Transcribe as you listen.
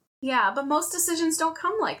Yeah, but most decisions don't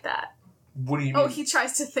come like that. What do you mean? Oh, he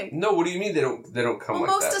tries to think. No, what do you mean they don't come like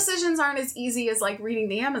that? Most decisions aren't as easy as, like, reading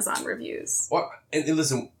the Amazon reviews. Well, and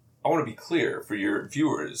listen, I want to be clear for your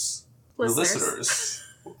viewers, your listeners,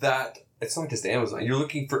 that it's not just Amazon. You're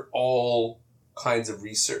looking for all kinds of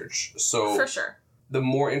research. So for sure. The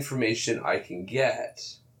more information I can get,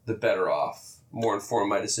 the better off, more informed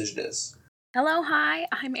my decision is. Hello, hi,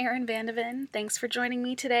 I'm Erin Vandeven. Thanks for joining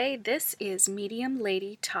me today. This is Medium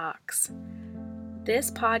Lady Talks.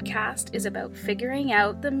 This podcast is about figuring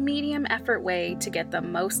out the medium effort way to get the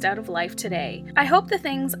most out of life today. I hope the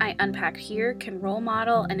things I unpack here can role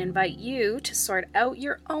model and invite you to sort out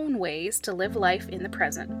your own ways to live life in the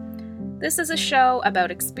present. This is a show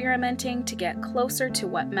about experimenting to get closer to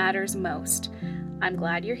what matters most. I'm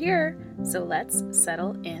glad you're here, so let's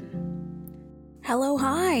settle in. Hello,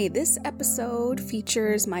 hi. This episode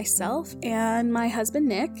features myself and my husband,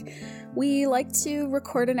 Nick. We like to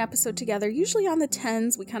record an episode together, usually on the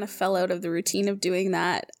 10s. We kind of fell out of the routine of doing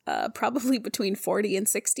that, probably between 40 and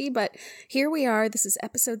 60, but here we are. This is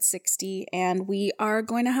episode 60, and we are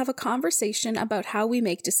going to have a conversation about how we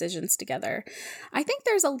make decisions together. I think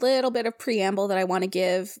there's a little bit of preamble that I want to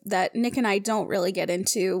give that Nick and I don't really get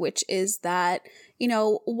into, which is that, you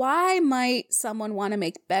know, why might someone want to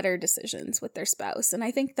make better decisions with their spouse? And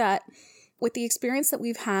I think that with the experience that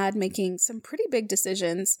we've had making some pretty big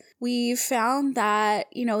decisions, we've found that,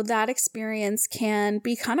 you know, that experience can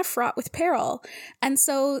be kind of fraught with peril. And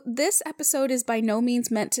so this episode is by no means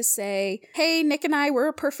meant to say, hey, Nick and I, we're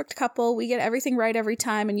a perfect couple. We get everything right every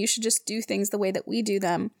time, and you should just do things the way that we do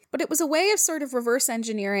them. But it was a way of sort of reverse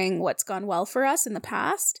engineering what's gone well for us in the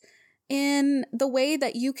past in the way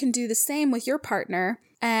that you can do the same with your partner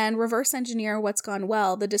and reverse engineer what's gone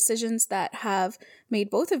well, the decisions that have made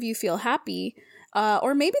both of you feel happy,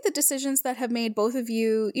 or maybe the decisions that have made both of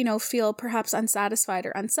you, you know, feel perhaps unsatisfied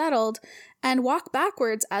or unsettled, and walk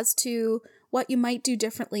backwards as to what you might do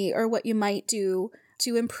differently or what you might do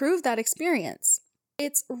to improve that experience.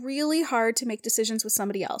 It's really hard to make decisions with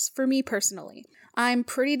somebody else, for me personally. I'm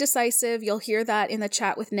pretty decisive. You'll hear that in the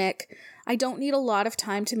chat with Nick. I don't need a lot of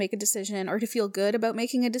time to make a decision or to feel good about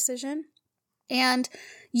making a decision. And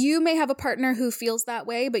you may have a partner who feels that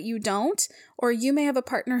way, but you don't. Or you may have a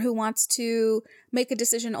partner who wants to make a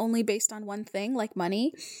decision only based on one thing, like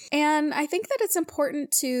money. And I think that it's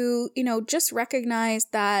important to, you know, just recognize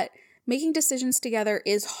that making decisions together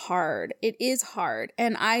is hard. It is hard.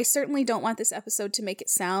 And I certainly don't want this episode to make it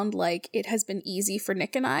sound like it has been easy for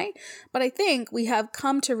Nick and I. But I think we have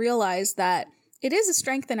come to realize that it is a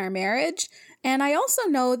strength in our marriage. And I also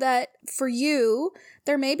know that for you,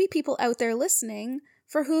 there may be people out there listening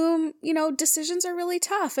for whom, you know, decisions are really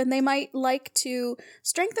tough, and they might like to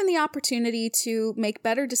strengthen the opportunity to make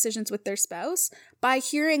better decisions with their spouse by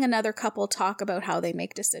hearing another couple talk about how they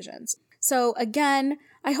make decisions. So again,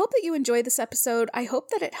 I hope that you enjoy this episode. I hope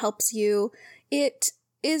that it helps you. It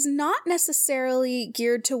is not necessarily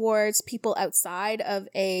geared towards people outside of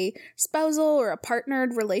a spousal or a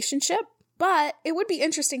partnered relationship. But it would be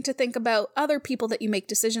interesting to think about other people that you make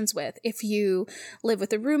decisions with. If you live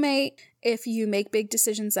with a roommate, if you make big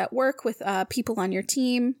decisions at work with people on your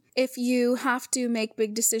team, if you have to make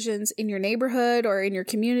big decisions in your neighborhood or in your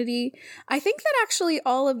community. I think that actually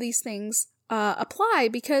all of these things apply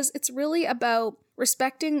because it's really about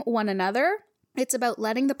respecting one another. It's about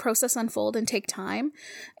letting the process unfold and take time.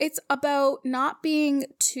 It's about not being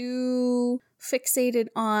too fixated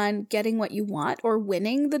on getting what you want or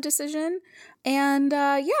winning the decision. And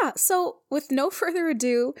so with no further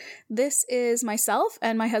ado, this is myself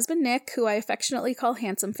and my husband, Nick, who I affectionately call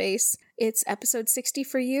Handsome Face. It's episode 60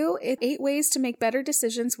 for you. It's 8 ways to make better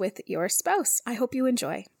decisions with your spouse. I hope you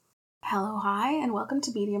enjoy. Hello, hi, and welcome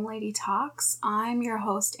to Medium Lady Talks. I'm your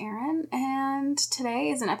host, Erin, and today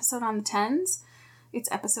is an episode on the 10s.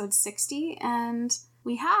 It's episode 60, and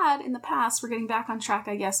we had, in the past, we're getting back on track,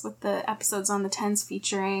 I guess, with the episodes on the 10s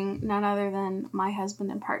featuring none other than my husband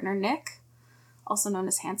and partner, Nick, also known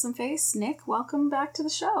as Handsome Face. Nick, welcome back to the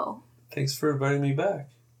show. Thanks for inviting me back.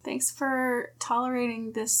 Thanks for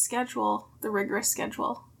tolerating this schedule, the rigorous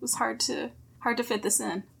schedule. It was hard to fit this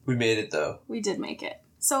in. We made it, though. We did make it.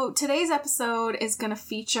 So today's episode is going to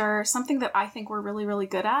feature something that I think we're really, really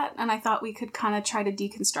good at, and I thought we could kind of try to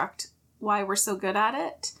deconstruct why we're so good at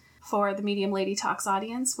it for the Medium Lady Talks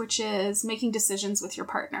audience, which is making decisions with your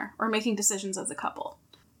partner or making decisions as a couple.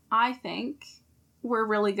 I think we're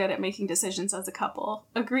really good at making decisions as a couple.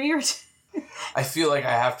 Agree or... I feel like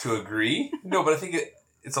I have to agree. No, but I think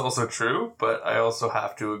it's also true, but I also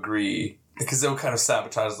have to agree because it would kind of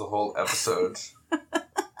sabotage the whole episode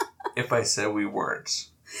if I said we weren't.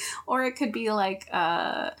 Or it could be like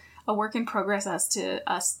a work in progress as to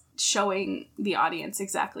us showing the audience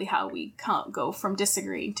exactly how we go from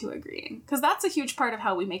disagreeing to agreeing. Because that's a huge part of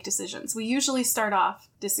how we make decisions. We usually start off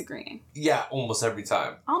disagreeing. Yeah, almost every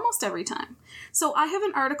time. Almost every time. So I have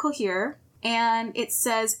an article here, and it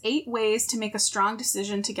says 8 ways to make a strong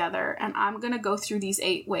decision together. And I'm going to go through these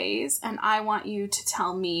 8 ways, and I want you to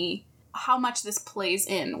tell me how much this plays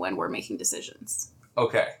in when we're making decisions.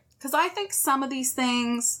 Okay. Because I think some of these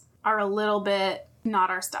things are a little bit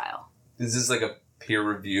not our style. Is this like a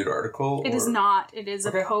peer-reviewed article? It is not. It is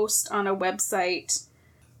a post on a website.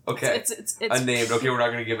 Okay. It's unnamed. Okay, we're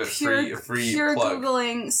not going to give it a free pure plug.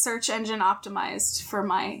 Googling search engine optimized for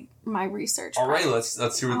my research. All right, let's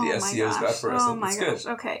hear what the SEO's got for us. Oh my That's gosh.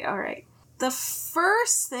 good. Okay, all right. The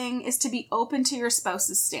first thing is to be open to your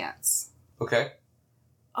spouse's stance. Okay.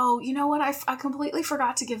 Oh, you know what? I completely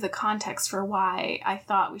forgot to give the context for why I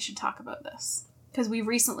thought we should talk about this. Because we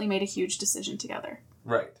recently made a huge decision together.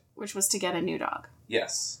 Right. Which was to get a new dog.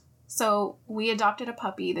 Yes. So we adopted a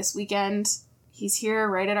puppy this weekend. He's here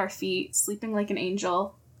right at our feet, sleeping like an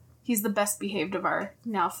angel. He's the best behaved of our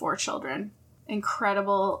now 4 children.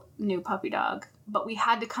 Incredible new puppy dog. But we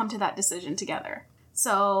had to come to that decision together.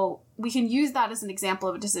 So we can use that as an example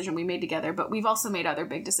of a decision we made together, but we've also made other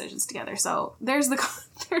big decisions together. So there's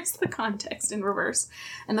the context in reverse.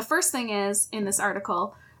 And the first thing is, in this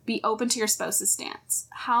article, be open to your spouse's stance.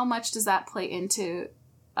 How much does that play into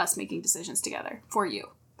us making decisions together for you?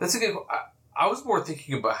 That's a good... I was more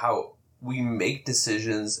thinking about how we make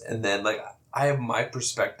decisions, and then, like, I have my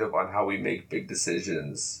perspective on how we make big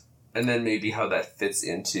decisions, and then maybe how that fits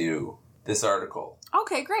into this article.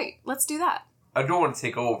 Okay, great. Let's do that. I don't want to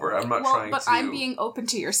take over. I'm not trying to... But I'm being open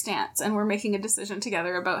to your stance, and we're making a decision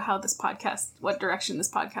together about how this podcast, what direction this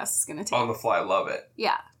podcast is going to take. On the fly, I love it.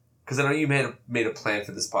 Yeah. Because I know you made a plan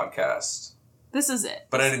for this podcast. This is it.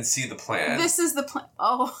 But I didn't see the plan. This is the plan.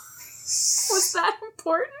 Oh. Was that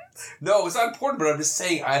important? No, it's not important, but I'm just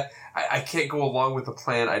saying I can't go along with the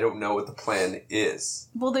plan. I don't know what the plan is.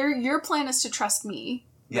 Well, your plan is to trust me.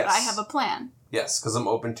 Yes. That I have a plan. Yes, because I'm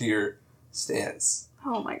open to your stance.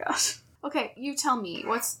 Oh my gosh. Okay, you tell me.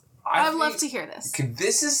 I'd love to hear this.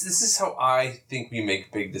 This is how I think we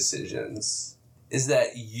make big decisions. Is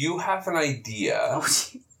that you have an idea... Oh,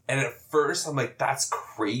 geez. And at first, I'm like, that's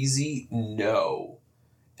crazy. No.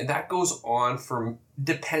 And that goes on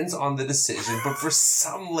depends on the decision, but for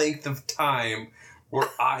some length of time where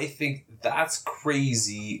I think that's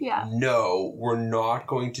crazy. Yeah. No, we're not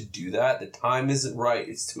going to do that. The time isn't right.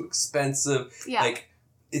 It's too expensive. Yeah. Like,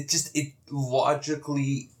 it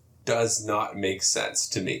logically does not make sense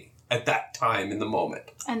to me at that time in the moment.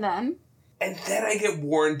 And then I get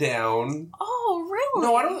worn down. Oh, really?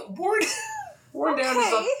 No, I don't... Worn down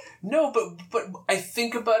is not... No, but I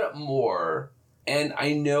think about it more, and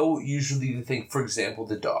I know usually the thing, for example,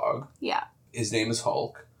 the dog. Yeah. His name is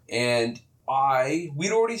Hulk, and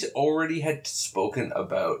we'd already had spoken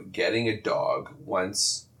about getting a dog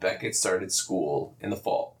once Beckett started school in the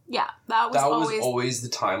fall. Yeah, that was always the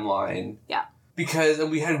timeline. Yeah.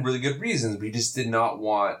 And we had really good reasons. We just did not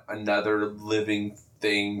want another living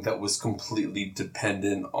thing that was completely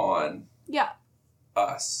dependent on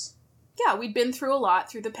us. Yeah, we'd been through a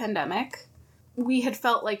lot through the pandemic. We had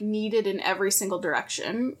felt like needed in every single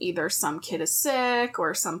direction. Either some kid is sick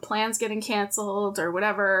or some plan's getting canceled or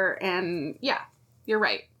whatever. And yeah, you're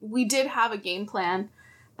right. We did have a game plan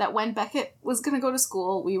that when Beckett was going to go to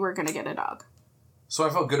school, we were going to get a dog. So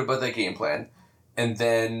I felt good about that game plan. And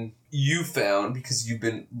then you found, because you've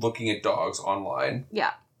been looking at dogs online.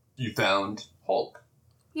 Yeah. You found Hulk.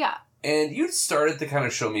 Yeah. And you started to kind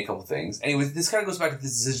of show me a couple things. Anyways, this kind of goes back to the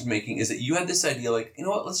decision making, is that you had this idea like, you know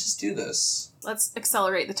what, let's just do this. Let's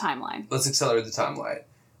accelerate the timeline.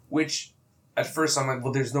 Which, at first, I'm like,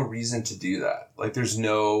 well, there's no reason to do that. Like, there's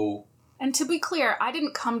no... And to be clear, I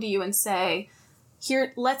didn't come to you and say,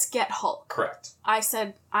 here, let's get Hulk. Correct. I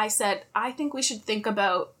said, I think we should think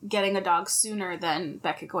about getting a dog sooner than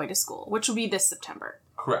Beckett going to school, which will be this September.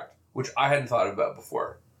 Correct. Which I hadn't thought about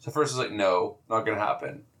before. So first I was like, no, not going to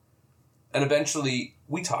happen. And eventually,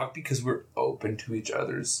 we talked because we're open to each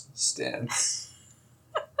other's stances,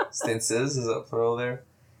 is that plural there?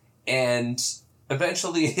 And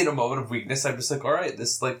eventually, in a moment of weakness, I'm just like, all right,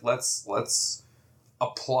 let's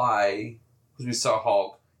apply. Because we saw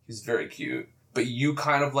Hulk, he's very cute. But you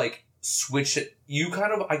kind of like switch it.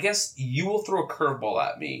 I guess you will throw a curveball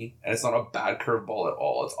at me, and it's not a bad curveball at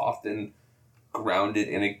all. It's often grounded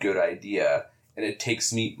in a good idea. And it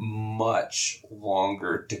takes me much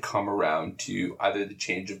longer to come around to either the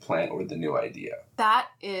change of plan or the new idea. That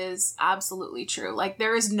is absolutely true. Like,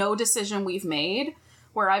 there is no decision we've made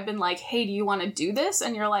where I've been like, hey, do you want to do this?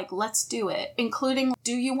 And you're like, let's do it. Including,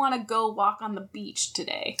 do you want to go walk on the beach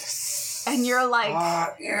today? And you're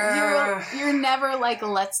like, you're never like,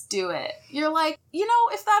 let's do it. You're like,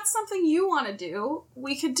 if that's something you want to do,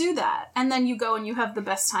 we could do that. And then you go and you have the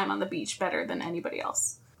best time on the beach, better than anybody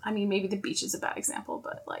else. I mean, maybe the beach is a bad example,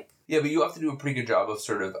 but like... Yeah, but you have to do a pretty good job of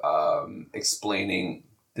sort of explaining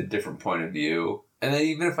the different point of view. And then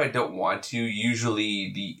even if I don't want to,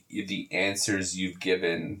 usually the answers you've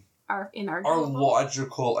given are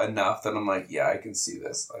logical enough that I'm like, yeah, I can see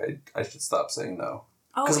this. I should stop saying no.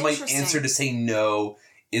 Because my answer to say no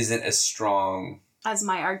isn't as strong as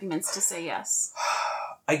my arguments to say yes.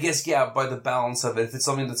 I guess, yeah, by the balance of it, if it's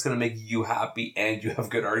something that's going to make you happy and you have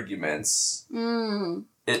good arguments,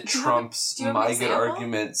 it trumps my good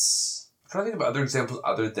arguments. I'm trying to think of other examples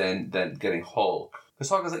other than getting Hulk. Because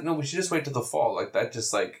Hulk was like, no, we should just wait till the fall. Like, that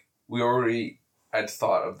just, like, we already had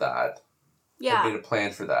thought of that. Yeah. Made a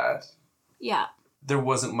plan for that. Yeah. There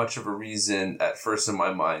wasn't much of a reason at first in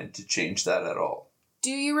my mind to change that at all. Do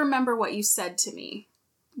you remember what you said to me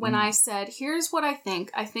when I said, here's what I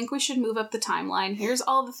think we should move up the timeline, here's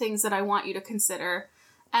all the things that I want you to consider,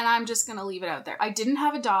 and I'm just going to leave it out there. I didn't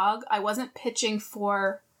have a dog. I wasn't pitching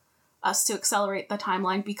for us to accelerate the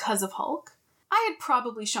timeline because of Hulk. I had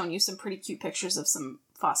probably shown you some pretty cute pictures of some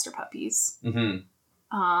foster puppies.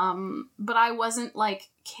 Mm-hmm. But I wasn't, like,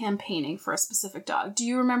 campaigning for a specific dog. Do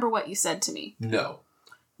you remember what you said to me? No.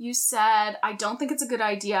 You said, I don't think it's a good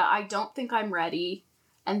idea. I don't think I'm ready.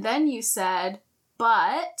 And then you said,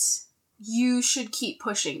 but you should keep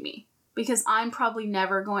pushing me because I'm probably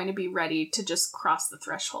never going to be ready to just cross the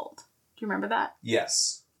threshold. Do you remember that?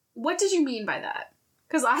 Yes. What did you mean by that?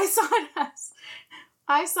 Because I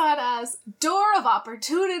saw it as door of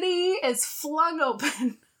opportunity is flung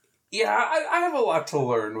open. Yeah, I have a lot to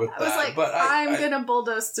learn with that. I was like, but I'm going to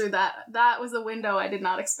bulldoze through that. That was a window I did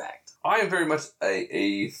not expect. I am very much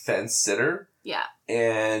a fence sitter. Yeah.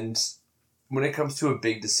 And when it comes to a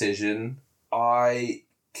big decision, I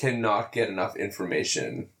cannot get enough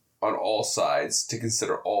information on all sides to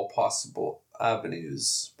consider all possible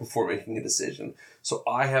avenues before making a decision. So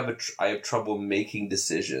I have trouble making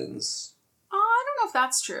decisions. I don't know if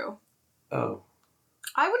that's true. Oh.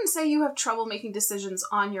 I wouldn't say you have trouble making decisions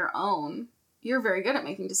on your own. You're very good at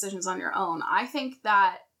making decisions on your own. I think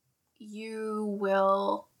that you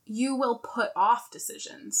will put off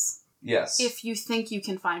decisions. Yes. If you think you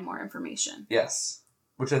can find more information. Yes.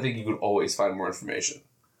 Which I think you could always find more information.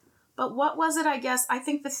 But what was it, I guess? I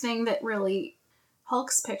think the thing that really...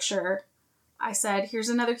 Hulk's picture, I said, here's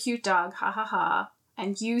another cute dog, ha ha ha.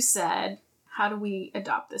 And you said, how do we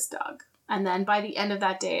adopt this dog? And then by the end of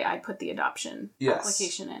that day, I put the adoption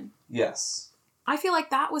application in. Yes. I feel like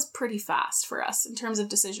that was pretty fast for us in terms of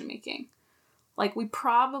decision making. Like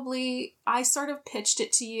I sort of pitched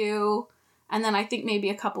it to you, and then I think maybe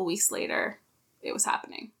a couple weeks later, it was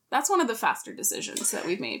happening. That's one of the faster decisions that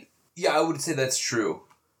we've made. Yeah, I would say that's true.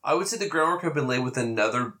 I would say the groundwork had been laid with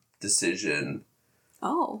another decision.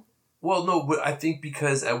 Oh. Well, no, but I think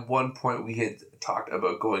because at one point we had talked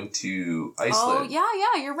about going to Iceland. Oh,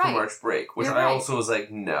 yeah, you're right. For March break, which I also was like,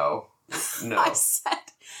 no. I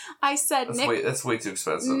said, that's way too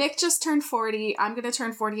expensive. Nick just turned 40. I'm going to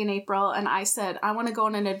turn 40 in April. And I said, I want to go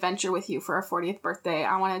on an adventure with you for our 40th birthday.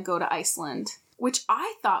 I want to go to Iceland, which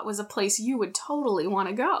I thought was a place you would totally want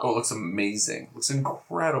to go. Oh, it looks amazing. It looks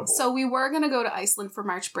incredible. So we were going to go to Iceland for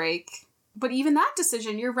March break. But even that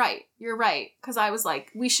decision, you're right. Because I was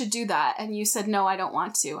like, we should do that. And you said, no, I don't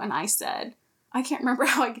want to. And I said, I can't remember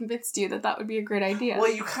how I convinced you that would be a great idea. Well,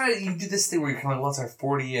 you do this thing where you're kind of like, well, it's our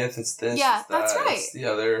 40th, it's this, yeah, it's that, that's right. It's the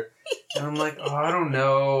other. And I'm like, oh, I don't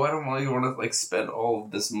know. I don't really want to like spend all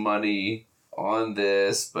of this money on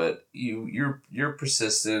this. But you're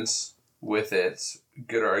persistent with it.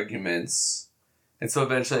 Good arguments. And so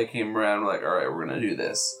eventually I came around like, all right, we're going to do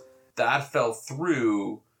this. That fell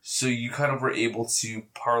through. So you kind of were able to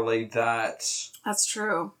parlay that. That's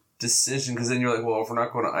true. Decision, because then you're like, well, if we're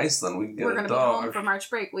not going to Iceland, we can get a dog. We're going to be home for March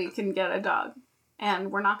break. We can get a dog,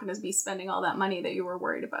 and we're not going to be spending all that money that you were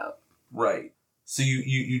worried about. Right. So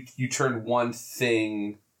you turned one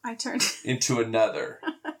thing. I turned into another.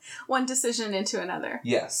 One decision into another.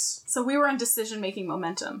 Yes. So we were on decision-making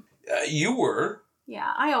momentum. You were.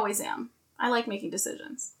 Yeah, I always am. I like making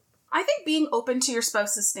decisions. I think being open to your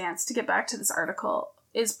spouse's stance, to get back to this article,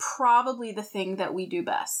 is probably the thing that we do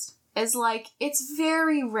best. Is like, it's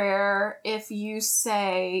very rare if you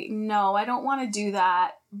say, no, I don't want to do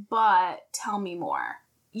that, but tell me more.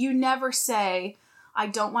 You never say, I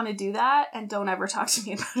don't want to do that, and don't ever talk to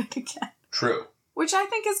me about it again. True. Which I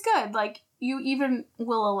think is good. Like, you even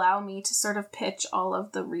will allow me to sort of pitch all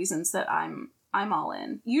of the reasons that I'm I'm all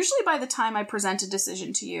in. Usually by the time I present a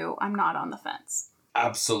decision to you, I'm not on the fence.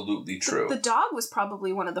 Absolutely true. The dog was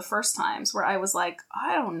probably one of the first times where I was like,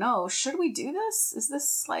 I don't know, should we do this? Is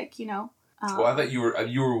this like, well, I thought you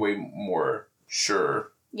were way more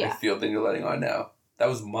sure, I feel, than you're letting on now. That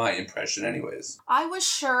was my impression anyways. I was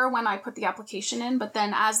sure when I put the application in, but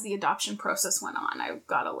then as the adoption process went on, I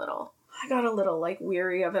got a little like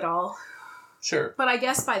weary of it all. Sure. But I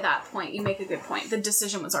guess by that point, you make a good point. The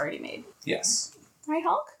decision was already made. Yes. Right,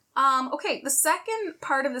 Hulk? Okay, the second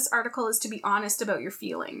part of this article is to be honest about your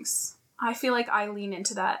feelings. I feel like I lean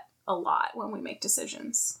into that a lot when we make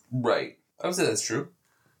decisions. Right. I would say that's true.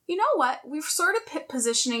 You know what? We're sort of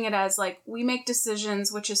positioning it as like we make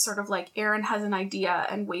decisions, which is sort of like Aaron has an idea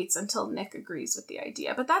and waits until Nick agrees with the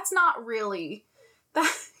idea. But that's not really...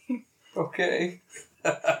 that. Okay.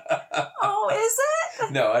 Oh, is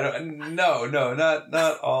it? No, I don't. No,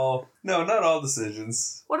 not all. No, not all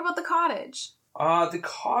decisions. What about the cottage? The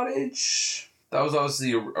cottage. That was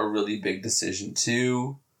obviously a really big decision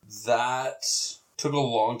too. That took a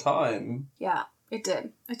long time. Yeah, it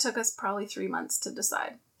did. It took us probably 3 months to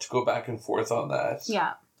decide. To go back and forth on that.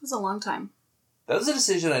 Yeah, it was a long time. That was a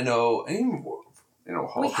decision I know. And even,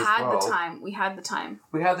 Hulk we had as well. the time. We had the time.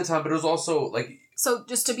 But it was also like. So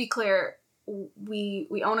just to be clear,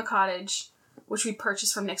 we own a cottage, which we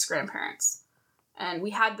purchased from Nick's grandparents, and we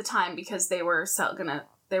had the time because they were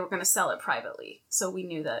gonna sell it privately. So we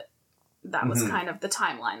knew that was kind of the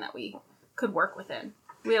timeline that we could work within.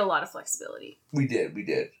 We had a lot of flexibility. We did.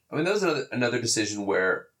 I mean, that was another decision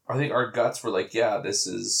where I think our guts were like, yeah, this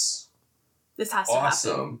has to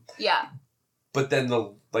awesome. Happen. Yeah. But then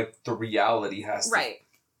the reality has to right.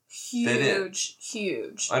 Huge.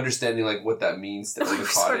 Understanding like what that means to own a cottage.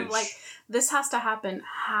 Sort of like, this has to happen.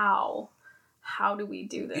 How do we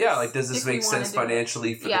do this? Yeah, like does this make sense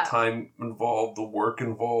financially for the time involved, the work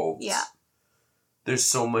involved? Yeah. There's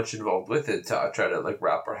so much involved with it to try to like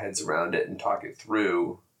wrap our heads around it and talk it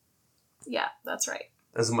through. Yeah, that's right.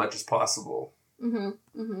 As much as possible.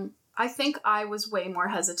 I think I was way more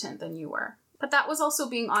hesitant than you were. But that was also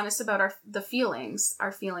being honest about our feelings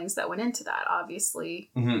that went into that.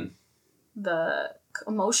 Obviously, the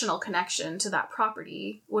emotional connection to that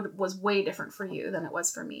property was way different for you than it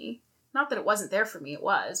was for me. Not that it wasn't there for me, it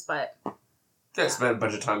was, but... Yeah, I spent a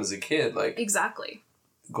bunch of time as a kid, like... Exactly.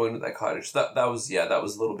 Going to that cottage. That was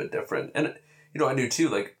a little bit different. And, I knew too,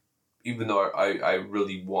 like, even though I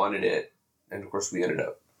really wanted it, and of course we ended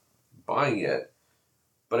up buying it,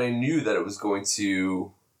 but I knew that it was going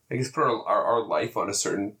to... I guess put our life on a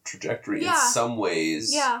certain trajectory in some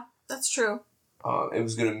ways. Yeah, that's true. It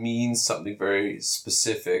was going to mean something very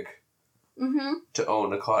specific to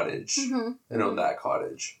own a cottage and own that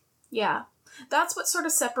cottage. Yeah. That's what sort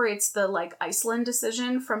of separates the like Iceland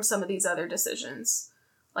decision from some of these other decisions.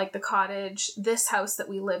 Like the cottage, this house that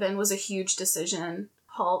we live in was a huge decision.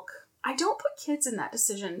 Hulk. I don't put kids in that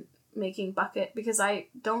decision making bucket because I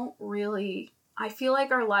feel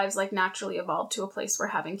like our lives like naturally evolved to a place where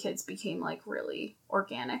having kids became like really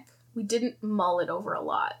organic. We didn't mull it over a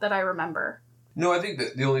lot that I remember. No, I think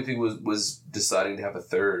that the only thing was deciding to have a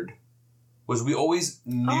third. Was we always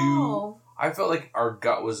knew... I felt like our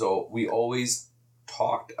gut was... We always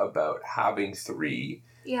talked about having 3.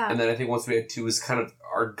 Yeah. And then I think once we had 2, was kind of...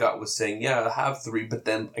 Our gut was saying, yeah, have 3. But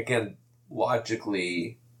then, again,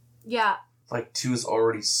 logically... Yeah. Like, 2 is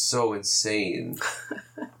already so insane.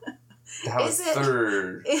 To have a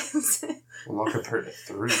third. Is it? Well, not compared to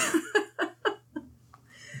 3.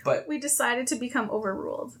 But we decided to become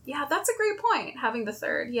overruled. Yeah, that's a great point. Having the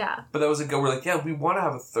third, yeah. But that was a go. We're like, yeah, we want to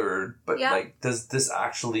have a third, but like, does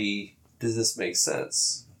this make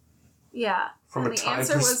sense? Yeah. From and a time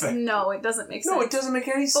perspective. The answer was no, it doesn't make sense. No, it doesn't make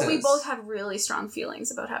any sense. But we both had really strong feelings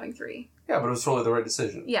about having 3. Yeah, but it was totally the right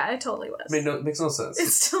decision. Yeah, it totally was. It makes no sense. It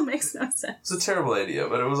still makes no sense. It's a terrible idea,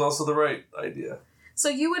 but it was also the right idea. So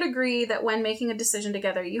you would agree that when making a decision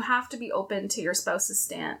together, you have to be open to your spouse's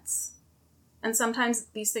stance. And sometimes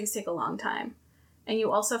these things take a long time. And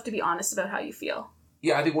you also have to be honest about how you feel.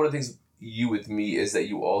 Yeah, I think one of the things you with me is that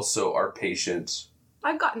you also are patient.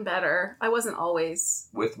 I've gotten better. I wasn't always.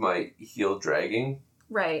 With my heel dragging.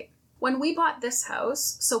 Right. When we bought this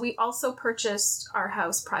house, so we also purchased our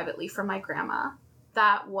house privately from my grandma.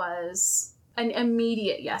 That was an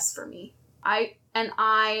immediate yes for me.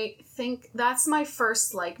 I think that's my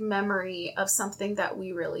first like memory of something that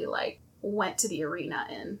we really like went to the arena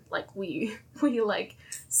in. Like we like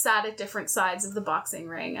sat at different sides of the boxing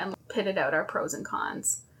ring and pitted out our pros and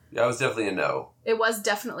cons. Yeah, it was definitely a no. It was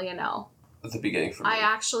definitely a no. At the beginning for me. I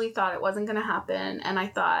actually thought it wasn't going to happen, and I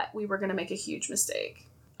thought we were going to make a huge mistake.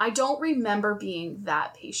 I don't remember being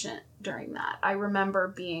that patient during that. I remember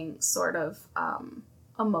being sort of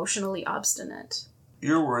emotionally obstinate.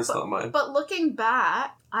 Your words, not mine. But looking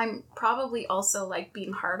back, I'm probably also like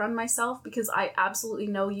being hard on myself because I absolutely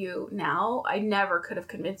know you now. I never could have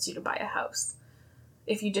convinced you to buy a house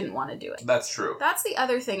if you didn't want to do it. That's true. That's the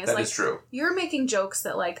other thing. That is true. You're making jokes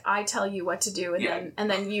that like I tell you what to do and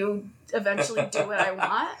then you eventually do what I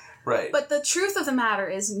want. Right. But the truth of the matter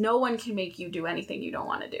is no one can make you do anything you don't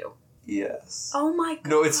want to do. Yes. Oh my god.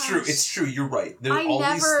 No, it's true. It's true. You're right. I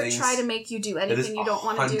never try to make you do anything you don't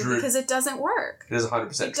want to do because it doesn't work. It is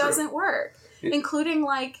 100% true. It doesn't work. Including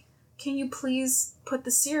like, can you please put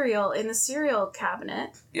the cereal in the cereal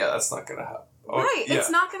cabinet? Yeah, that's not going to happen. Oh, right. Yeah.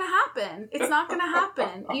 It's not going to happen. It's not going to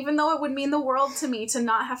happen. Even though it would mean the world to me to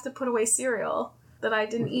not have to put away cereal that I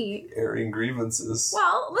didn't eat. Airing grievances.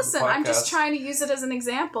 Well, listen, I'm just trying to use it as an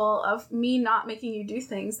example of me not making you do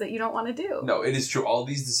things that you don't want to do. No, it is true. All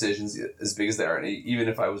these decisions, as big as they are, and even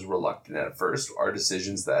if I was reluctant at first, are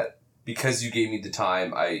decisions that, because you gave me the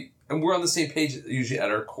time, and we're on the same page usually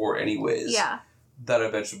at our core anyways. Yeah. That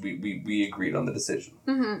eventually we agreed on the decision.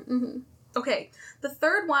 Mm-hmm, mm-hmm. Okay. The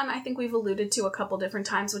third one I think we've alluded to a couple different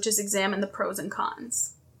times, which is examine the pros and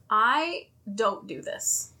cons. I don't do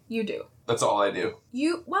this. You do. That's all I do.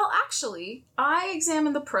 Well, actually, I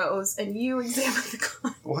examine the pros and you examine the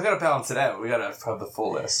cons. Well, I gotta balance it out. We gotta have the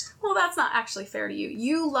full list. Well, that's not actually fair to you.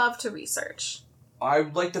 You love to research. I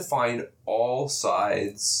would like to find all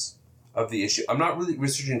sides of the issue. I'm not really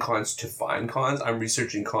researching cons to find cons. I'm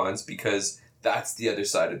researching cons because that's the other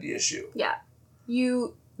side of the issue. Yeah.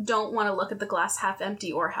 You don't want to look at the glass half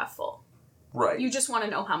empty or half full. Right. You just want to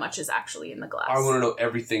know how much is actually in the glass. I want to know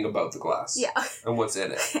everything about the glass. Yeah. And what's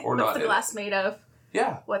in it or not in it. What's the glass made of?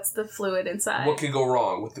 Yeah. What's the fluid inside? What could go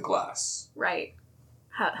wrong with the glass? Right.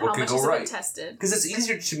 How What could much go has it right? been tested? Because it's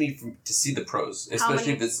easier to me to see the pros,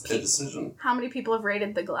 especially if it's a decision. How many people have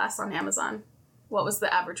rated the glass on Amazon? What was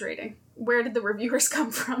the average rating? Where did the reviewers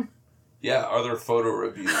come from? Yeah, are there photo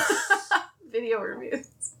reviews? Video reviews.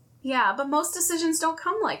 Yeah, but most decisions don't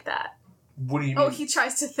come like that. What do you mean? Oh, he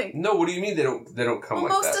tries to think. No, what do you mean they don't come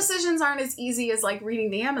like that? Most decisions aren't as easy as like reading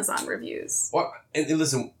the Amazon reviews. Well, and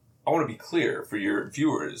listen, I want to be clear for your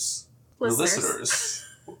viewers, your listeners,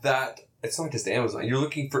 that it's not just Amazon. You're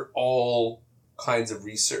looking for all kinds of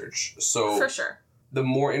research. So for sure. The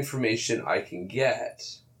more information I can get,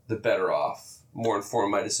 the better off, more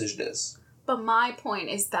informed my decision is. But my point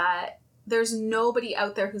is that there's nobody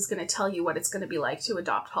out there who's going to tell you what it's going to be like to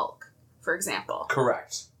adopt Hulk, for example.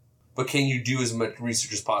 Correct. But can you do as much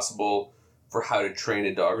research as possible for how to train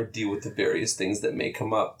a dog or deal with the various things that may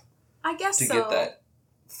come up? I guess to so. Get that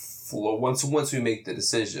flow once we make the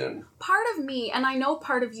decision. Part of me, and I know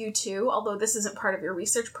part of you too, although this isn't part of your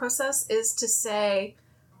research process, is to say,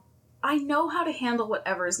 I know how to handle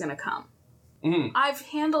whatever is going to come. Mm-hmm. I've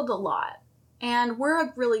handled a lot, and we're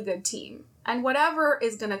a really good team. And whatever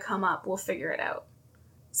is going to come up, we'll figure it out.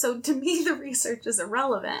 So to me, the research is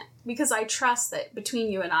irrelevant because I trust that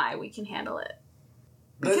between you and I, we can handle it.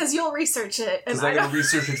 Because you'll research it. Because I'm going to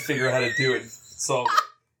research it, figure out how to do it, solve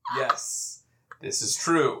it. Yes, this is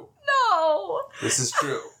true. No. This is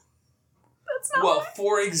true. That's not Well,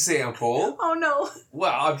 for example... Oh, no.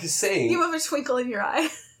 Well, I'm just saying... You have a twinkle in your eye.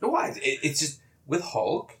 Why? It's just... With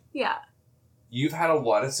Hulk... Yeah. You've had a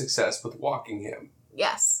lot of success with walking him.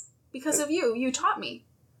 Yes. Because of you. You taught me.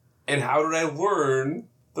 And how did I learn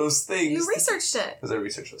those things? You researched it. Because I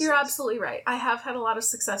researched those You're things. absolutely right. I have had a lot of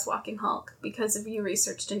success walking Hulk because of you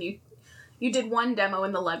researched and you did one demo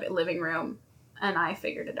in the living room and I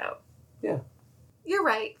figured it out. Yeah. You're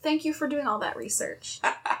right. Thank you for doing all that research.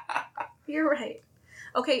 You're right.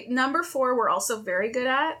 Okay, number 4 we're also very good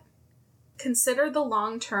at. Consider the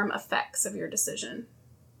long-term effects of your decision.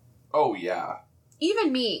 Oh, yeah.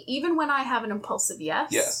 Even me, even when I have an impulsive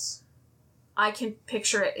Yes. I can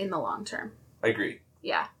picture it in the long term. I agree.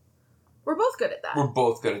 Yeah. We're both good at that. We're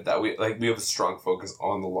both good at that. We have a strong focus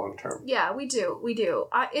on the long term. Yeah, we do. We do.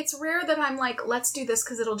 It's rare that I'm like, let's do this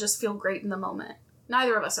because it'll just feel great in the moment.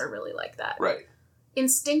 Neither of us are really like that. Right.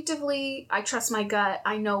 Instinctively, I trust my gut.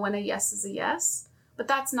 I know when a yes is a yes. But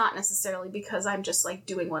that's not necessarily because I'm just like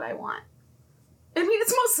doing what I want. I mean,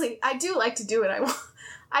 it's mostly, I do like to do what I want.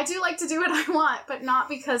 I do like to do what I want, but not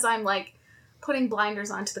because I'm like putting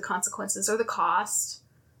blinders onto the consequences or the cost.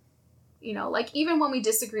 You know, like even when we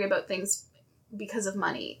disagree about things because of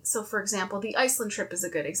money. So for example, the Iceland trip is a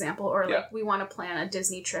good example, or like we want to plan a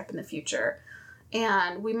Disney trip in the future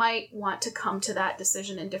and we might want to come to that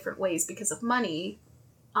decision in different ways because of money.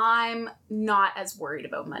 I'm not as worried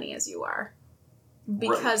about money as you are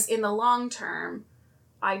because in the long term,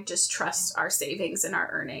 I just trust our savings and our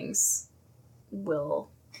earnings will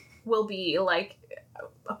will be, like,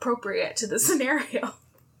 appropriate to the scenario.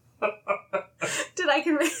 Did I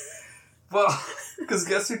convince... Well, because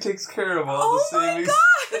guess who takes care of all the savings?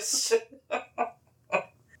 Oh my gosh!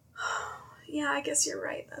 Yeah, I guess you're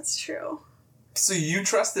right. That's true. So you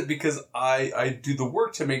trust it because I do the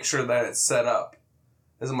work to make sure that it's set up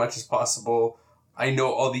as much as possible. I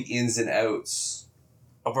know all the ins and outs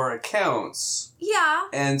of our accounts. Yeah.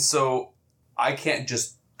 And so I can't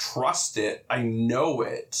just trust it. I know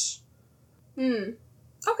it.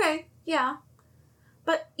 Okay, yeah.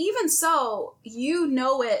 But even so, you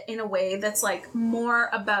know it in a way that's, like, more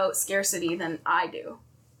about scarcity than I do.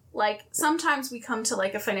 Like, sometimes we come to,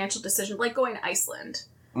 like, a financial decision, like going to Iceland.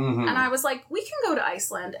 Mm-hmm. And I was like, we can go to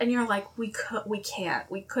Iceland. And you're like, we can't.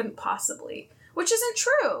 We couldn't possibly. Which isn't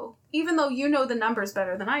true, even though you know the numbers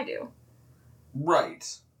better than I do.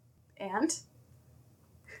 Right. And?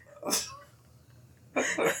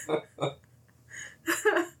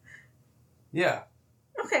 Yeah.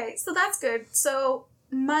 Okay, so that's good. So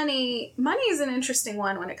money is an interesting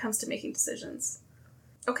one when it comes to making decisions.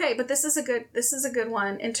 Okay, but this is a good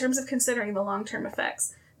one in terms of considering the long-term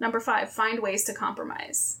effects. Number 5, find ways to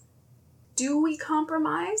compromise. Do we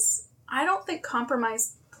compromise? I don't think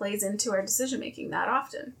compromise plays into our decision-making that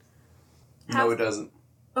often. No, it doesn't.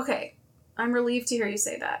 Okay, I'm relieved to hear you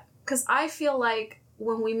say that. Because I feel like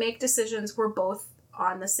when we make decisions, we're both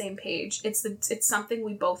on the same page. It's something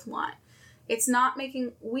we both want. It's not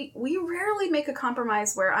making... We rarely make a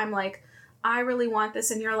compromise where I'm like, I really want this,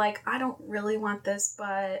 and you're like, I don't really want this,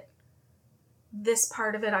 but this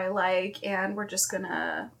part of it I like, and we're just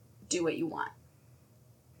gonna do what you want.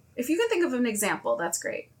 If you can think of an example, that's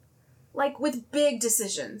great. Like with big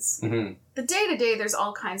decisions. Mm-hmm. The day-to-day, there's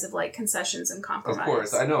all kinds of, like, concessions and compromise. Of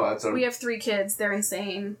course, I know. We have 3 kids. They're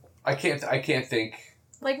insane. I can't think...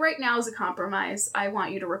 Like, right now is a compromise. I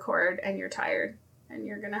want you to record, and you're tired, and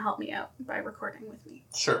you're going to help me out by recording with me.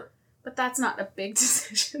 Sure. But that's not a big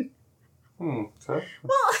decision. Okay.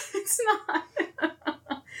 Well, it's not.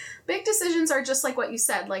 Big decisions are just like what you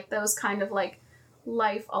said, like those kind of, like,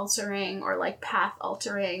 life-altering or, like,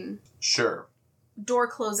 path-altering... Sure.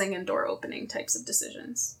 Door-closing and door-opening types of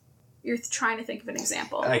decisions. You're trying to think of an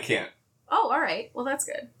example. I can't. Oh, all right. Well, that's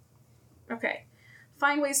good. Okay.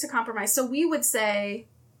 Find ways to compromise. So we would say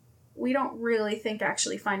we don't really think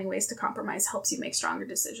actually finding ways to compromise helps you make stronger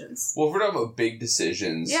decisions. Well, if we're talking about big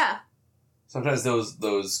decisions... Yeah. Sometimes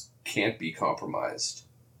those can't be compromised.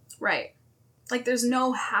 Right. Like, there's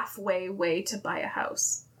no halfway way to buy a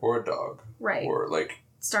house. Or a dog. Right. Or, like...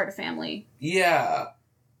 Start a family. Yeah.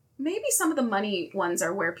 Maybe some of the money ones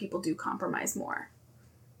are where people do compromise more.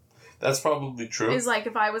 That's probably true. Is like,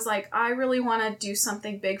 if I was like, I really want to do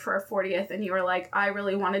something big for our 40th, and you were like, I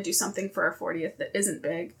really want to do something for our 40th that isn't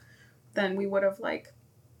big, then we would have, like,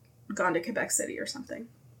 gone to Quebec City or something.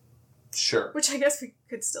 Sure. Which I guess we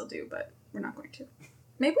could still do, but we're not going to.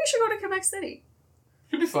 Maybe we should go to Quebec City.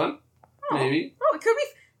 Could be fun. Oh. Maybe. Oh, it could be.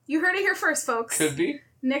 You heard it here first, folks. Could be.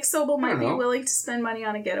 Nick Sobel might be willing to spend money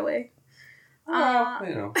on a getaway. Well,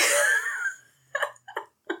 you know.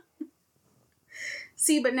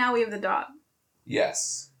 See, but now we have the dog.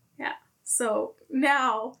 Yes. Yeah. So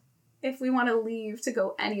now, if we want to leave to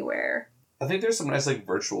go anywhere... I think there's some nice, like,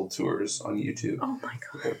 virtual tours on YouTube. Oh my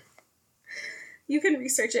god. You can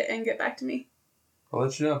research it and get back to me. I'll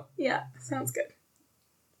let you know. Yeah, sounds good.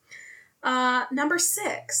 Number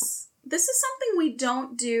 6. This is something we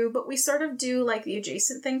don't do, but we sort of do, like, the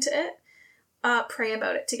adjacent thing to it. Pray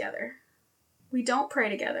about it together. We don't pray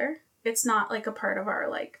together. It's not, like, a part of our,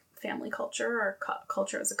 like, family culture or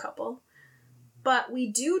culture as a couple. But we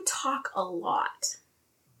do talk a lot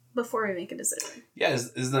before we make a decision. Yeah,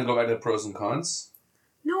 isn't that go back to the pros and cons?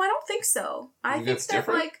 No, I don't think so. I think that's that,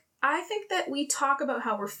 different? like, I think that we talk about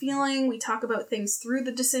how we're feeling. We talk about things through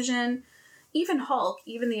the decision. Even Hulk,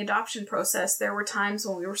 even the adoption process, there were times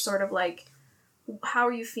when we were sort of like, how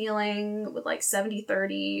are you feeling with, like,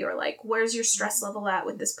 70-30? Or, like, where's your stress level at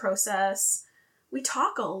with this process? We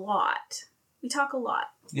talk a lot.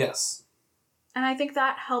 Yes. And I think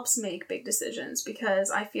that helps make big decisions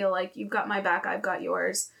because I feel like you've got my back, I've got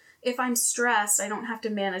yours. If I'm stressed, I don't have to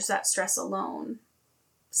manage that stress alone.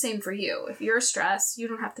 Same for you. If you're stressed, you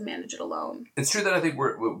don't have to manage it alone. It's true that I think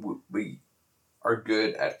we are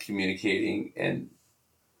good at communicating and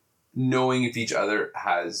knowing if each other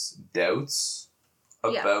has doubts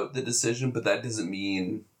about the decision, but that doesn't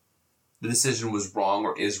mean the decision was wrong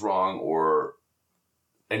or is wrong or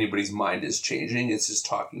anybody's mind is changing. It's just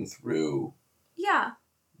talking through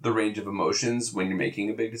the range of emotions when you're making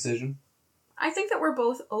a big decision. I think that we're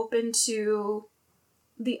both open to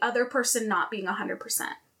the other person not being 100%.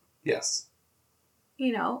 Yes.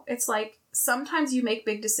 You know, it's like sometimes you make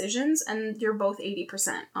big decisions and you're both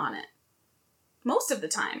 80% on it. Most of the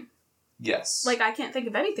time. Yes. Like, I can't think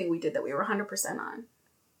of anything we did that we were 100% on.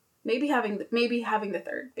 Maybe having the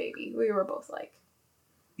third baby. We were both like,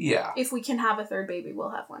 yeah. if we can have a third baby, we'll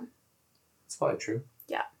have one. It's probably true.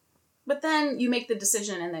 Yeah. But then you make the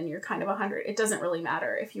decision and then you're kind of 100. It doesn't really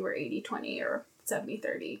matter if you were 80-20 or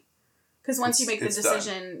 70-30. Because once you make the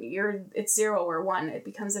decision, it's 0 or 1. It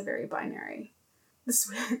becomes a very binary. The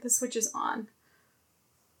switch is on.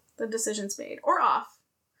 The decision's made. Or off.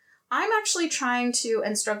 I'm actually trying to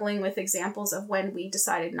and struggling with examples of when we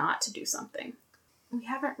decided not to do something. We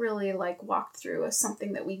haven't really, like, walked through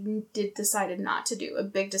something that we decided not to do. A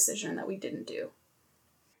big decision that we didn't do.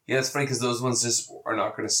 Yeah, it's funny because those ones just are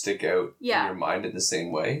not going to stick out in your mind in the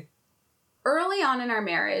same way. Early on in our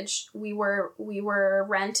marriage, we were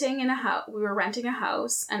renting a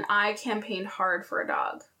house, and I campaigned hard for a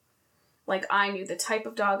dog. Like, I knew the type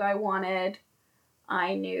of dog I wanted.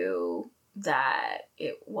 I knew that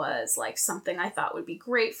it was, like, something I thought would be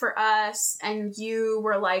great for us. And you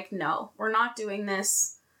were like, no, we're not doing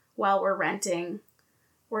this while we're renting.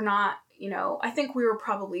 We're not, I think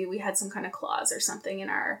we had some kind of clause or something in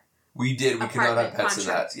our We did. We could not have pets in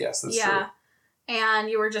that. Yes, that's true. And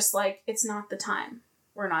you were just like, it's not the time.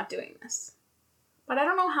 We're not doing this. But I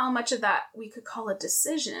don't know how much of that we could call a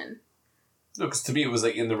decision. No, because to me it was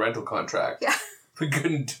like in the rental contract. Yeah. We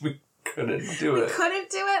couldn't do it. We couldn't do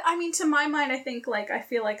it? I mean, to my mind, I feel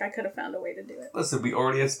like I could have found a way to do it. Listen, we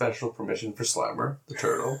already had special permission for Slimer, the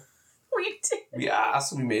turtle. We did. We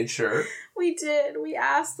asked, we made sure. We did. We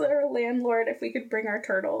asked our landlord if we could bring our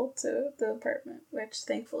turtle to the apartment, which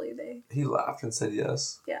thankfully He laughed and said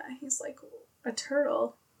yes. Yeah, he's like, a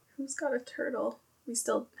turtle? Who's got a turtle? We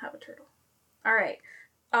still have a turtle. All right.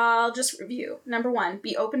 I'll just review. Number 1,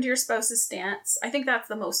 be open to your spouse's stance. I think that's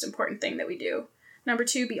the most important thing that we do. Number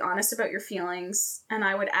 2, be honest about your feelings. And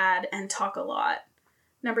I would add, and talk a lot.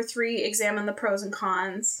 Number 3, examine the pros and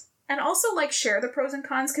cons. And also, like, share the pros and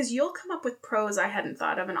cons, because you'll come up with pros I hadn't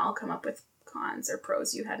thought of, and I'll come up with cons or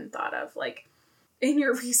pros you hadn't thought of. Like, in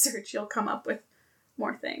your research, you'll come up with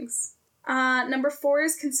more things. Number 4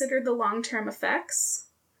 is consider the long-term effects.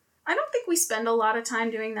 I don't think we spend a lot of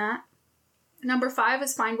time doing that. Number 5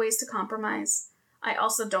 is find ways to compromise. I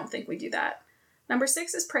also don't think we do that. Number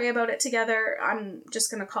 6 is pray about it together. I'm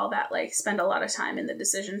just going to call that, like, spend a lot of time in the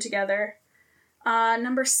decision together.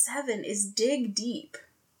 Number 7 is dig deep.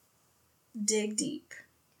 Dig deep.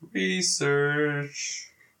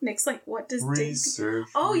 Research. Nick's like, what does research?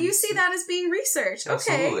 Oh, you see that as being research.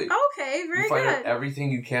 Absolutely. Okay, very good. You find out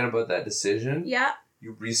everything you can about that decision. Yeah.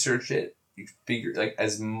 You research it. You figure, like,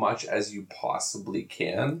 as much as you possibly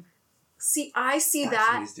can. See, I see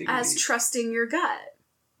that as trusting your gut.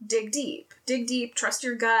 Dig deep. Dig deep. Trust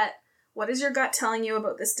your gut. What is your gut telling you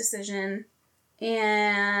about this decision?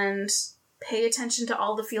 And pay attention to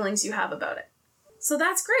all the feelings you have about it. So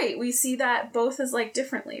that's great. We see that both as, like,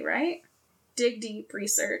 differently, right? Dig deep,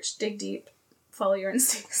 research. Dig deep, follow your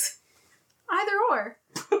instincts. Either or.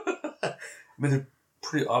 I mean, they're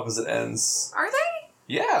pretty opposite ends. Are they?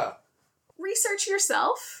 Yeah. Research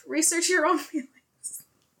yourself. Research your own feelings.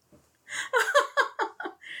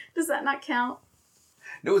 Does that not count?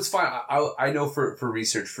 No, it's fine. I know for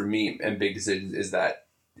research, for me, and big decisions, is that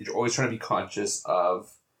you're always trying to be conscious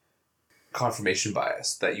of confirmation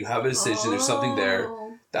bias. That you have a decision, there's something there.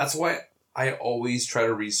 That's why I always try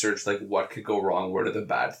to research, like, what could go wrong, what are the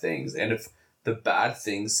bad things. And if the bad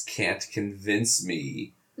things can't convince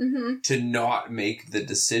me to not make the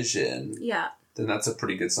decision, then that's a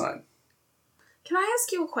pretty good sign. Can I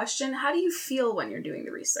ask you a question? How do you feel when you're doing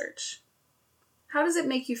the research? How does it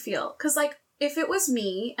make you feel? Because, like, if it was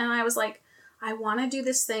me and I was like, I want to do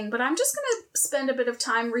this thing, but I'm just going to spend a bit of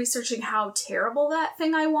time researching how terrible that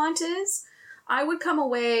thing I want is, I would come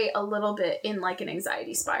away a little bit in, like, an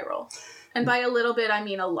anxiety spiral. And by a little bit, I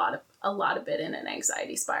mean a lot of bit in an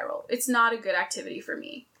anxiety spiral. It's not a good activity for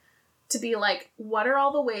me to be like, what are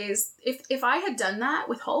all the ways? If I had done that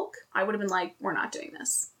with Hulk, I would have been like, we're not doing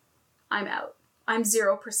this. I'm out. I'm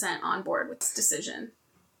 0% on board with this decision.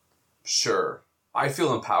 Sure. I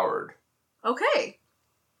feel empowered. Okay.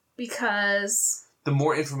 Because the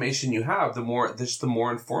more information you have, the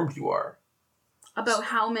more informed you are. About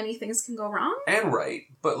how many things can go wrong? And right.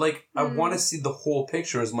 But, like, I want to see the whole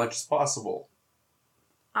picture as much as possible.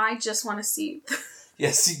 I just want to see.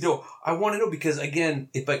 Yeah, see, no, I want to know because, again,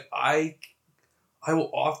 if, like, I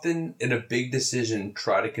will often, in a big decision,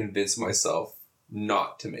 try to convince myself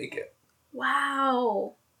not to make it.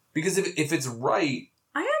 Wow. Because if it's right...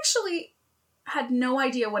 I actually had no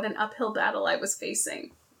idea what an uphill battle I was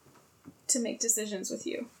facing to make decisions with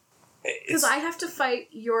you. Because I have to fight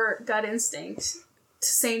your gut instinct to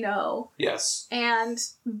say no. Yes. And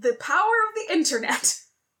the power of the internet.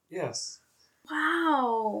 Yes.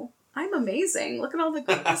 Wow. I'm amazing. Look at all the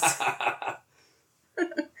great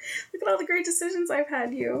look at all the great decisions I've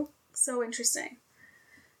had you. So interesting.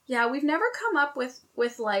 Yeah, we've never come up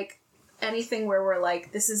with like anything where we're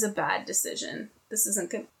like, this is a bad decision. This isn't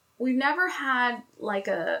good. We've never had like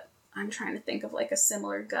I'm trying to think of like a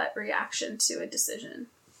similar gut reaction to a decision.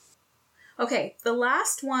 Okay, the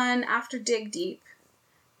last one after dig deep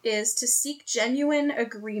is to seek genuine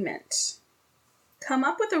agreement. Come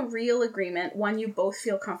up with a real agreement, one you both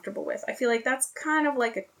feel comfortable with. I feel like that's kind of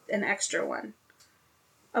like an extra one.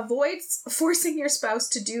 Avoid forcing your spouse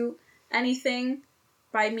to do anything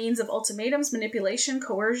by means of ultimatums, manipulation,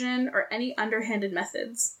 coercion, or any underhanded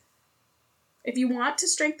methods. If you want to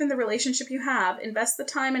strengthen the relationship you have, invest the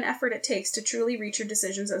time and effort it takes to truly reach your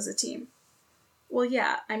decisions as a team. Well,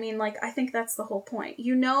 yeah, I mean, like, I think that's the whole point.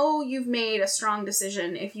 You know you've made a strong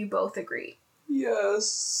decision if you both agree.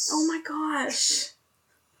 Yes. Oh my gosh.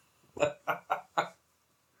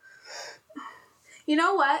 You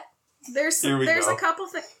know what? There's a couple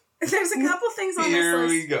things on this list. Here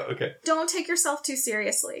we go. Okay. Don't take yourself too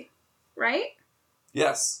seriously, right?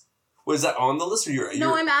 Yes. Was that on the list or you're?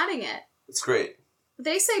 No, I'm adding it. It's great.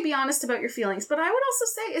 They say be honest about your feelings, but I would also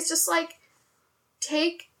say it's just like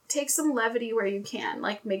take some levity where you can.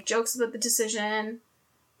 Like make jokes about the decision.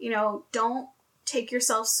 You know, don't take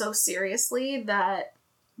yourself so seriously that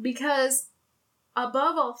because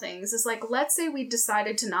above all things is like, let's say we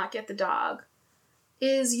decided to not get the dog.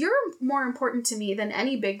 You're more important to me than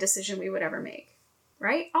any big decision we would ever make,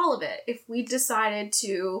 right? All of it. If we decided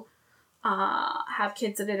to have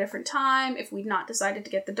kids at a different time, if we'd not decided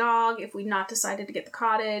to get the dog, if we'd not decided to get the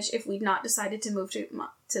cottage, if we'd not decided to move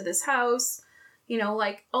to this house, you know,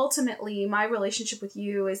 like ultimately my relationship with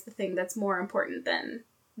you is the thing that's more important than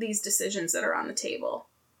these decisions that are on the table.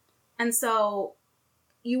 And so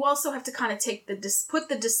you also have to kind of put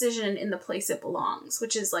the decision in the place it belongs,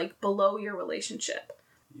 which is like below your relationship.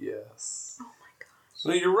 Yes. Oh my gosh.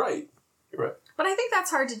 No, you're right. You're right. But I think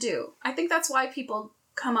that's hard to do. I think that's why people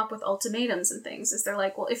come up with ultimatums and things, is they're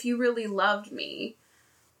like, well, if you really loved me,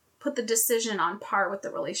 put the decision on par with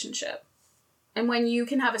the relationship. And when you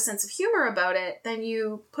can have a sense of humor about it, then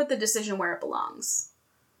you put the decision where it belongs.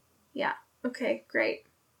 Yeah. Okay, great.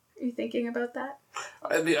 Are you thinking about that?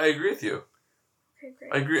 I mean, I agree with you. Okay,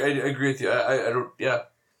 great. I agree with you. I don't, yeah.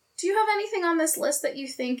 Do you have anything on this list that you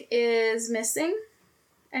think is missing?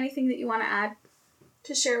 Anything that you want to add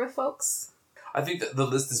to share with folks? I think that the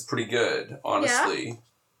list is pretty good, honestly. Yeah?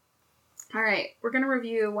 All right, we're going to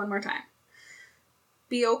review one more time.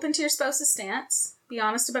 Be open to your spouse's stance. Be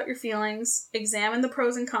honest about your feelings. Examine the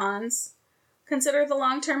pros and cons. Consider the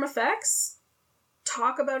long-term effects.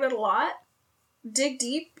 Talk about it a lot. Dig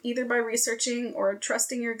deep, either by researching or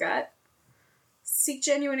trusting your gut. Seek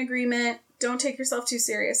genuine agreement. Don't take yourself too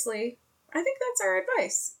seriously. I think that's our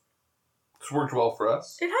advice. It's worked well for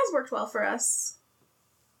us. It has worked well for us.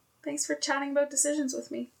 Thanks for chatting about decisions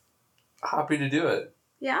with me. Happy to do it.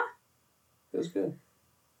 Yeah? It was good.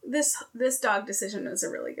 This dog decision is a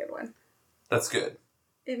really good one. That's good.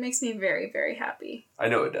 It makes me very, very happy. I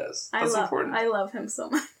know it does. That's important. I love him so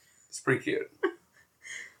much. It's pretty cute.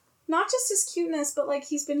 Not just his cuteness, but like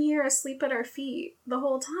he's been here asleep at our feet the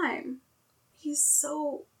whole time. He's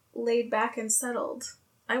so laid back and settled.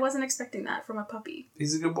 I wasn't expecting that from a puppy.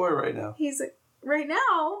 He's a good boy right now. Right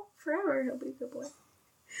now, forever, he'll be a good boy.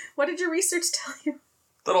 What did your research tell you?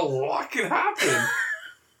 That a lot can happen.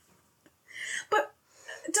 But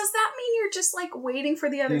does that mean you're just like waiting for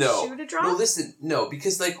the other shoe to drop? No, listen, no,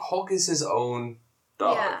 because like Hulk is his own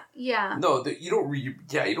dog. Yeah. No, you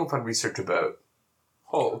don't find research about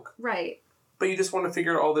Hulk. Right. But you just want to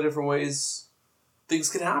figure out all the different ways things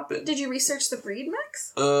can happen. Did you research the breed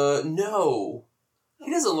mix? No. He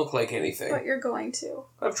doesn't look like anything. But you're going to.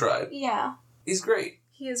 I've tried. Yeah. He's great.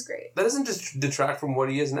 He is great. That doesn't just detract from what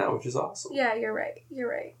he is now, which is awesome. Yeah, you're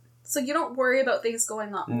right. So you don't worry about things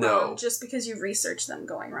going on wrong just because you've researched them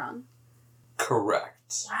going wrong. Correct.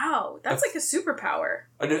 Wow, that's like a superpower.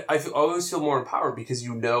 I always feel more empowered because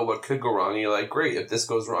you know what could go wrong, and you're like, great, if this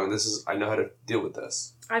goes wrong, I know how to deal with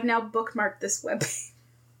this. I've now bookmarked this webpage.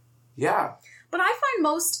 Yeah. But I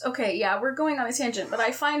find we're going on a tangent, but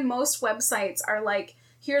I find most websites are like,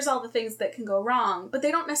 here's all the things that can go wrong, but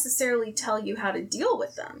they don't necessarily tell you how to deal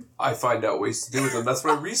with them. I find out ways to deal with them. That's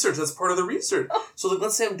my research. That's part of the research. So, like,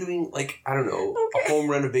 let's say I'm doing, like, I don't know, a home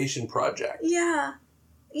renovation project. Yeah.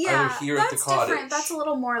 Either here at the cottage. Different. That's a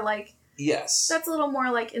little more like... Yes. That's a little more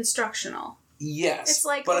like instructional. Yes. It's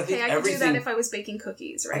like, but I could do that if I was baking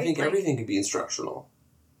cookies, right? I think everything could be instructional.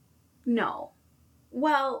 No.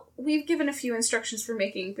 Well, we've given a few instructions for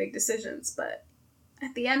making big decisions, but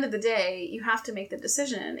at the end of the day, you have to make the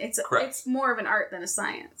decision. It's more of an art than a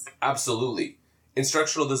science. Absolutely.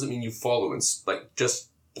 Instructional doesn't mean you follow, just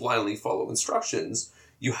blindly follow instructions.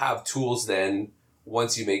 You have tools then,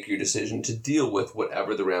 once you make your decision, to deal with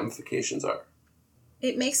whatever the ramifications are.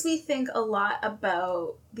 It makes me think a lot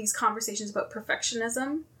about these conversations about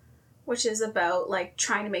perfectionism, which is about like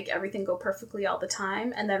trying to make everything go perfectly all the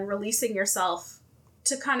time and then releasing yourself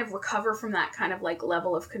to kind of recover from that kind of like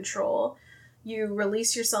level of control. You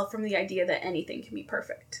release yourself from the idea that anything can be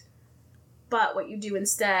perfect. But what you do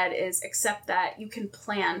instead is accept that you can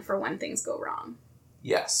plan for when things go wrong.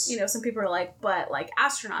 Yes. You know, some people are like, but like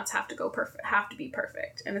astronauts have to be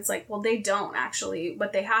perfect. And it's like, well, they don't actually.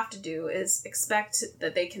 What they have to do is expect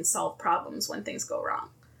that they can solve problems when things go wrong.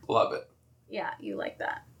 Love it. Yeah, you like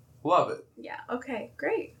that. Love it. Yeah, okay,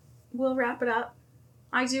 great. We'll wrap it up.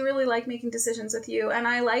 I do really like making decisions with you, and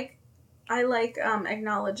I like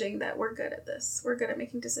acknowledging that we're good at this. We're good at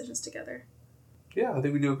making decisions together. Yeah, I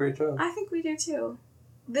think we do a great job. I think we do too.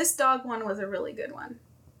 This dog one was a really good one.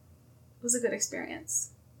 It was a good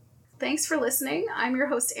experience. Thanks for listening. I'm your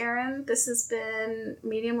host, Erin. This has been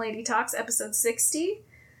Medium Lady Talks, episode 60.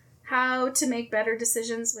 How to make better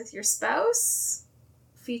decisions with your spouse,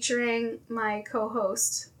 featuring my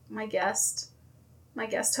co-host, my guest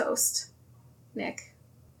host, Nick.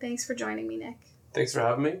 Thanks for joining me, Nick. Thanks for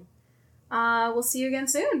having me. We'll see you again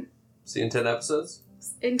soon. See you in 10 episodes.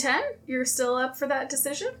 In 10? You're still up for that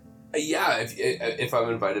decision? Yeah, if I'm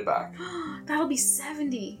invited back. That'll be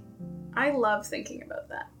 70. I love thinking about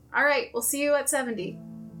that. All right, we'll see you at 70.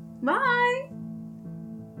 Bye.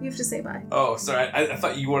 You have to say bye. Oh, sorry. I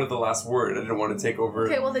thought you wanted the last word. I didn't want to take over.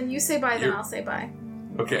 Okay, well then you say bye, then I'll say bye.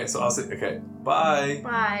 Okay, so I'll say, okay. Bye.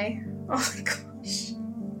 Bye. Oh my gosh.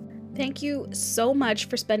 Thank you so much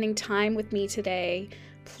for spending time with me today.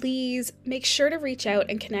 Please make sure to reach out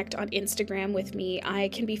and connect on Instagram with me. I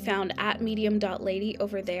can be found at medium.lady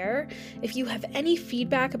over there. If you have any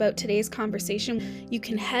feedback about today's conversation, you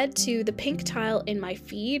can head to the pink tile in my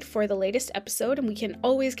feed for the latest episode, and we can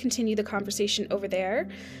always continue the conversation over there.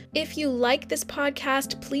 If you like this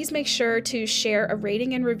podcast, please make sure to share a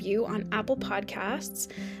rating and review on Apple Podcasts.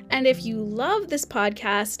 And if you love this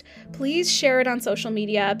podcast, please share it on social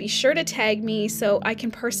media. Be sure to tag me so I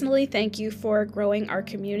can personally thank you for growing our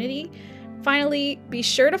community. Finally, be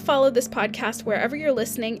sure to follow this podcast wherever you're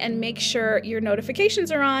listening and make sure your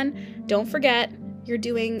notifications are on. Don't forget, you're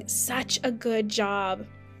doing such a good job.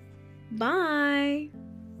 Bye.